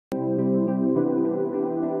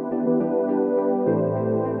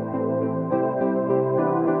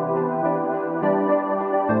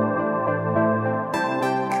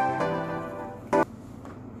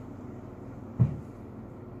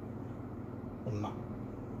Imma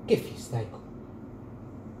kif jista' jkun?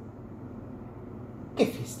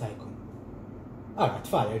 Kif jista' jkun? Ara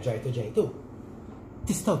tfal irġajtu ġejtu.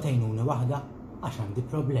 Tistgħu tgħinuni waħda għax għandi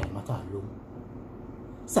problema tal-lum.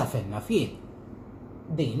 Sa fenna fien.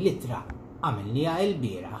 Din l-ittra għamilniha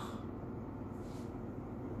l-bieraħ.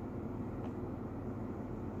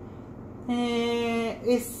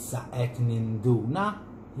 Issa qed ninduna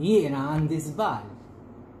jiena għandi żball.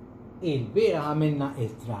 Il-bieraħ għamilna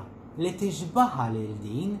ittra li tixbaħha lil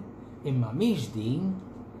din, imma mhix din.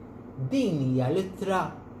 Din hija l-ittra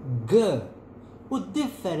G. U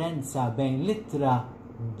d-differenza bejn l-ittra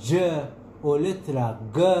G u l-ittra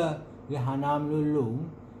G li ħanamlu llum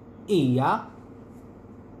hija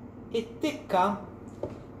it-tikka.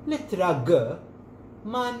 L-ittra G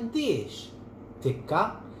m'għandix tikka,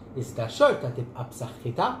 iżda xorta tibqa'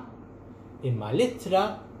 b'saħħitha, imma l-ittra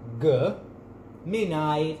G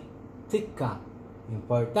mingħajr tikka.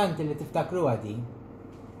 Importanti li tiftakruha din.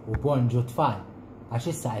 U bonġu tfal, għax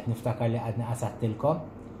issa qed niftakar li qed qasattilkom.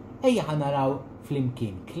 Ejja ħanaraw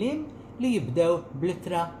flimkien kliem li jibdew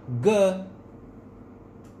bl-ittra G.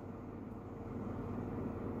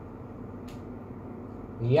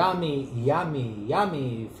 Yummy, yummy, yummy,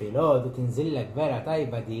 filgħodu tinżillek vera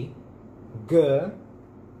tajba di. G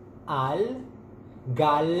għal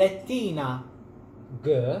gallettina.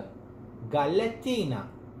 G gallettina.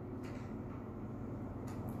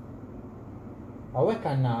 Hawnhekk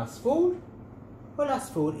għandna għasfur u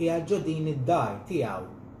l-għasfur hija ġodin id-dar tiegħu.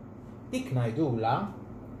 Dik ngħidula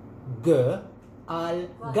G għal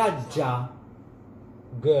gaġġa.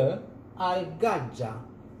 G għal gaġġa.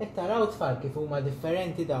 Qed taraw tfal kif huma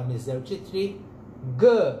differenti dawn iż-żewġ ittri.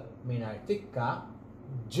 G mingħajr tikka,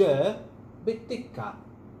 Ġ bit-tikka.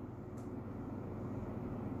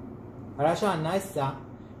 Ara x'għandna issa,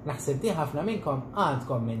 naħseb di ħafna minnkom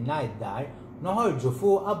għandkom minna id-dar, noħorġu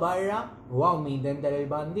fuqha barra u hawn min dender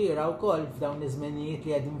il-bandiera wkoll f'dawn iż-żminijiet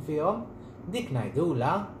li qegħdin fihom. Dik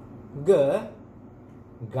ngħidula G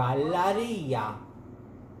gallarija.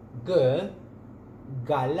 G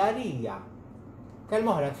gallarija.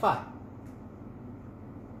 Kelma oħra tfal.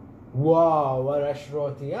 Wow, wara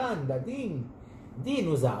x'roti għandha din.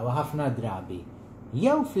 Din użawha ħafna drabi.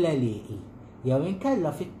 Jew fl-għalieqi, jew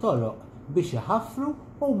inkella fit-toroq biex iħaffru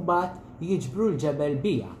u mbagħad jiġbru l-ġebel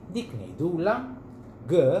biha. Dik ngħidula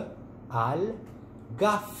G għal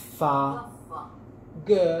gaffa.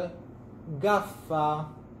 G gaffa.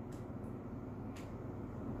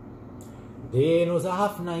 Din uża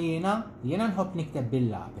ħafna jiena nħobb nikteb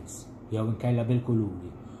bil-lapis jew inkella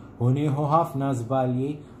bil-kuluri. U nieħu ħafna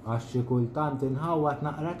żbalji għax xi kultant inħawwat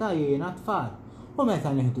naqra ta' jiena tfal. U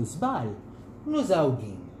meta nieħdu żball, nużaw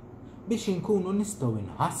din biex inkunu nistgħu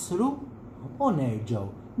inħassru u nerġgħu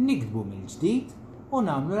nikdbu mill-ġdid u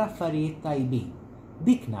nagħmlu l-affarijiet tajbin.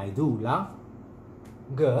 Dik ngħidula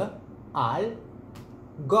G għal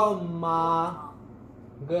gomma.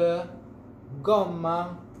 G gomma.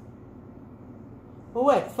 U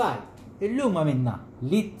hekk tfal, illum għamilna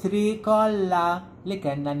l-ittri kollha li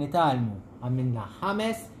kellna nitalmu. Għamilna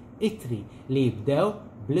 5 ittri li jibdew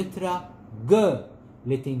bl-ittra G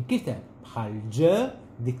li tinkiteb bħal Ġ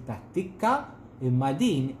dik tat-tikka, imma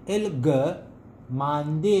din il-G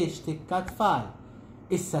m'għandix tikka tfal.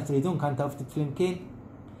 Issa tridu nkantaw ftit flimkien?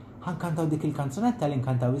 Ħankantaw dik il-kanzunetta li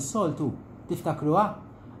nkantaw is-soltu. Tiftakruha?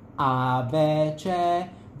 A, B, C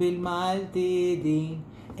bil-Malti din.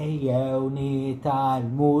 Ejjew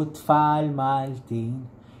nitalmu tfal Maltin.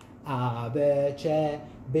 A, B, C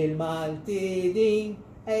bil-Malti din.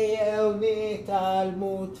 Ejjew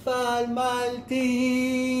nitalmu tfal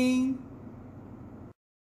Maltin.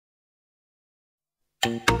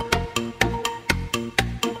 A,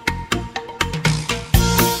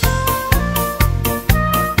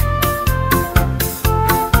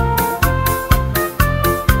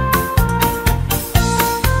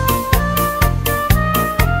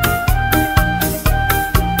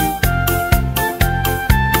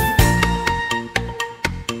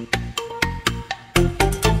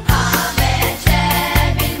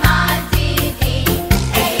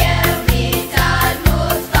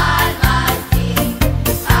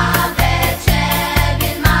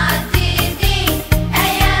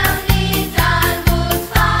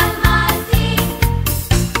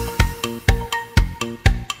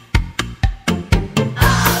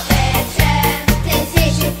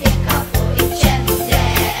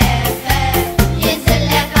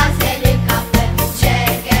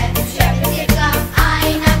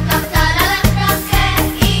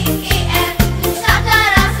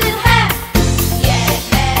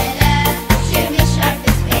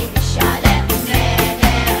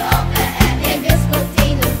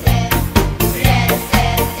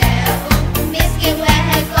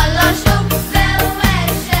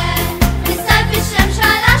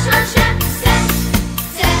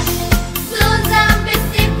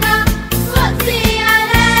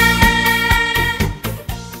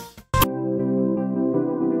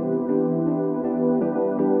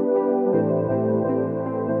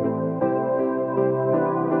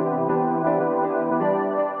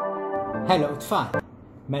 Hello tfal,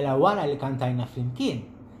 mela wara li kantajna flimkien,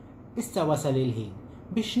 issa wasal il-ħin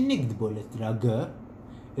biex nikdbu l-ittra G.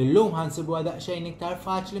 Illum ħansibu daqsxejn iktar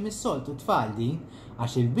faċli mis-soltu tfal din,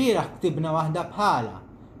 għax il-bieraħ ktibna waħda bħala,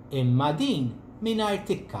 imma din mingħajr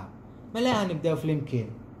tikka. Mela ħanibdew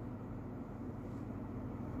flimkien.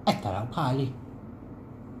 Qed taraw bħali.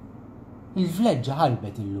 Il-vleġġa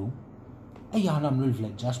ħalbet illum. Ejja nagħmlu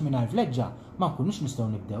l-vleġġa għax mingħajr vleġġa ma nkunux nistgħu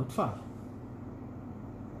nibdew tfal.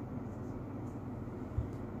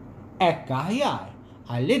 Ekk aħjar,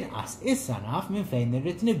 għall-inqas issa naf minn fejn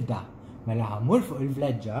irrid nibda. Mela ħammur fuq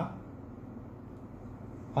il-vleġġa,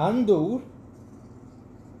 ħandur,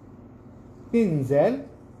 ninżel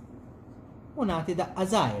u nagħti daqqa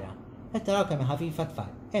żgħira. Qed taraw kemm ħafifa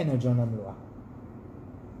tfal, nerġgħu nagħmluha.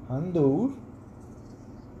 Ħandur,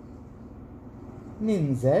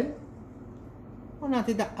 ninżel u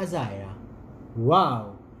nagħti daqqa żgħira.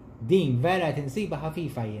 Wow, din vera qed insiba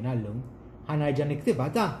ħafifa jien llum. Ħanerġa' niktibha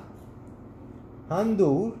ta'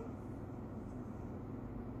 ħandur,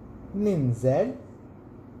 ninżel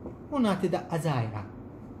u nagħti daqqa żgħira.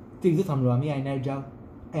 Tridu tagħmluha miegħi nerġgħu?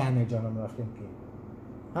 Nerġgħu nagħmluha flimkien.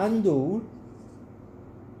 Ħandur,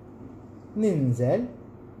 ninżel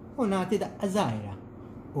u nagħti daqqa żgħira.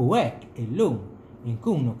 U hekk illum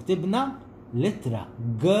inkunu ktibna l-ittra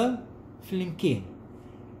G flimkien.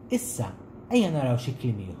 Issa ejja naraw xi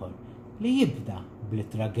kliem ieħor li jibda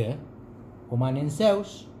bl-ittra G u ma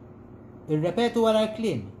ninsewx irrepetu wara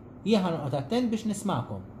l-kliem. Jien ħanoqgħod attent biex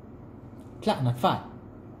nismakom. Tlaqna tfal.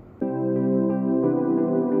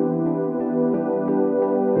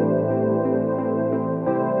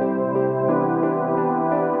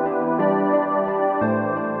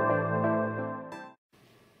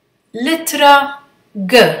 L-ittra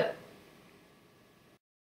G.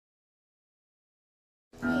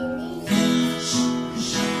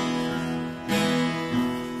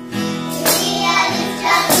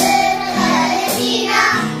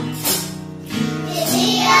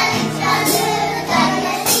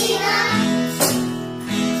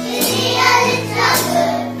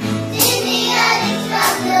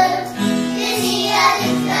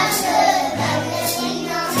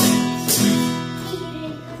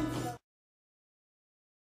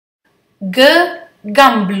 G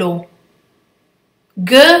gamblu,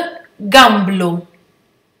 G gamblu,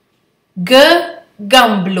 G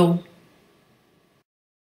gamblu.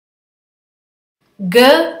 G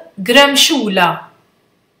gremxula,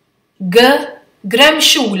 G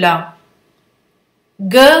gremxula,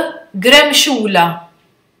 G gremxula.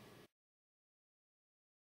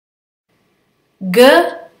 G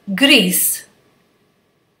gris,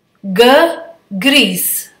 G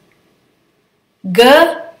gris, G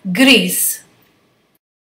gris.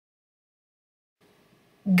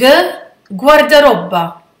 G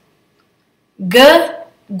guardarobba, G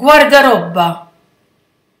guardarobba,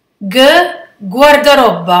 G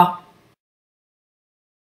guardarobba.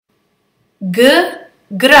 G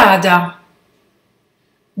grada,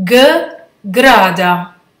 G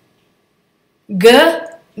grada, G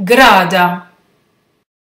grada.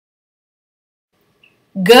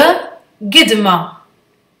 G gidma,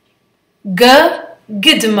 G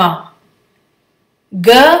gidma, G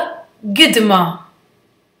gidma.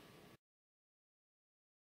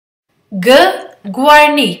 G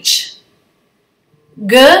gwarniċ,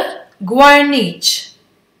 G gwarniċ,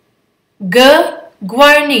 G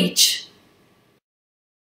gwarniċ.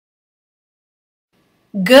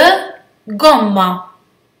 G gomma,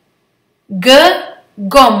 G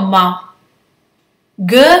gomma,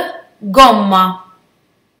 G gomma.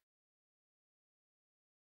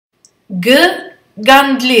 G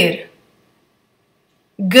gandlir,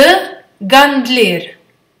 G gandlir,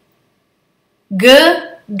 G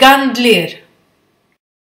gandlir.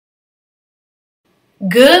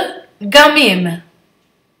 G gamim,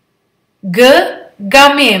 G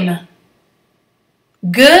gamim,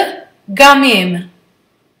 G gamim.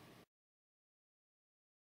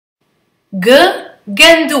 G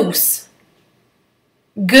gendus,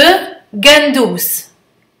 G gendus,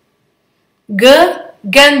 G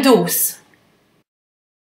gendus.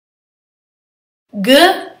 G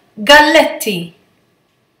galletti,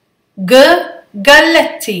 G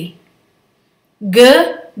galletti, G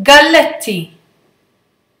galletti.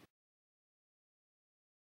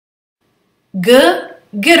 G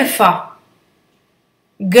girfa,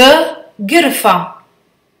 G girfa,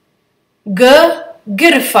 G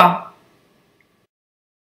girfa.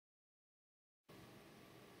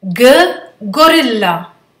 G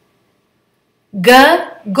gorilla, G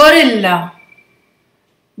gorilla,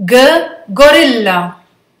 G gorilla.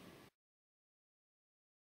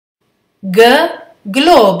 G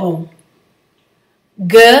globu,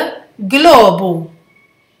 G globu,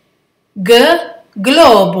 G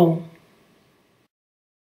globu,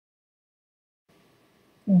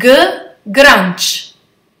 G granch,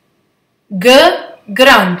 G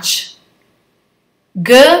granch,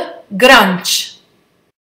 G granch,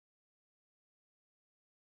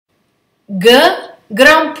 G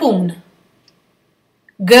grampun,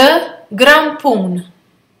 G grampun,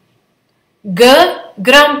 G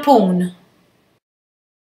grampun,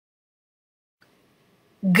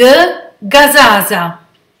 G gazaza,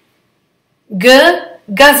 G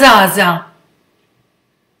gazaza,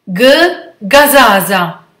 G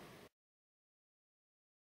gazaza,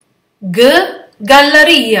 G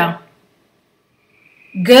galleria,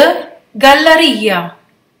 G galleria,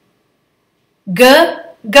 G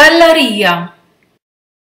galleria,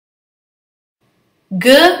 G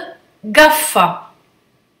gaffa,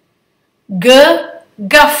 G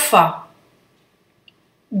gaffa,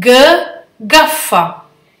 G gaffa,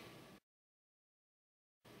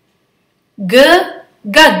 G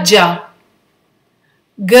gaggia,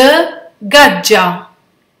 G gaggia,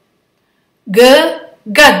 G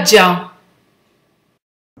gaggia.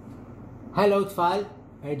 Hello tfal,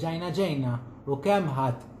 erġajna ġejna u kemm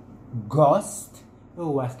ħadd gost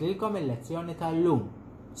u waslilkom il-lezzjoni tal-lum.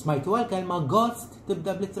 Smajtu għal-kelma gost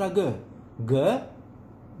tibda bl-ittra G. G,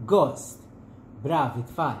 gost. Bravi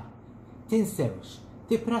tfal. Tinsewx,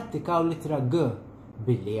 tipprattikaw l-ittra G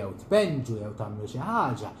billi jew tpenġu jew tagħmlu xi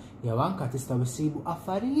ħaġa jew anke tistgħu issibu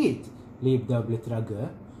affarijiet li jibdew bl-ittra G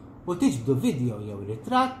u tiġbdu video jew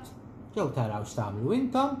ritratt jew taraw x'tagħmlu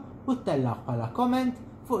intom u tellaq bħala comment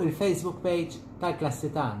fuq il-Facebook page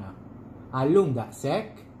tal-klassi tagħna. Għallum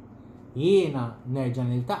daqshekk, jiena nerġa'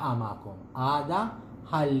 niltaqa' magħkom għada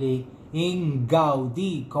ħalli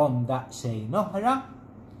ingawdikom daqsxejn oħra.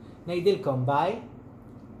 Ngħidilkom bye,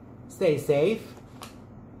 stay safe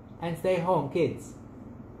and stay home kids.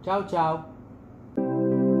 Ciao ciao.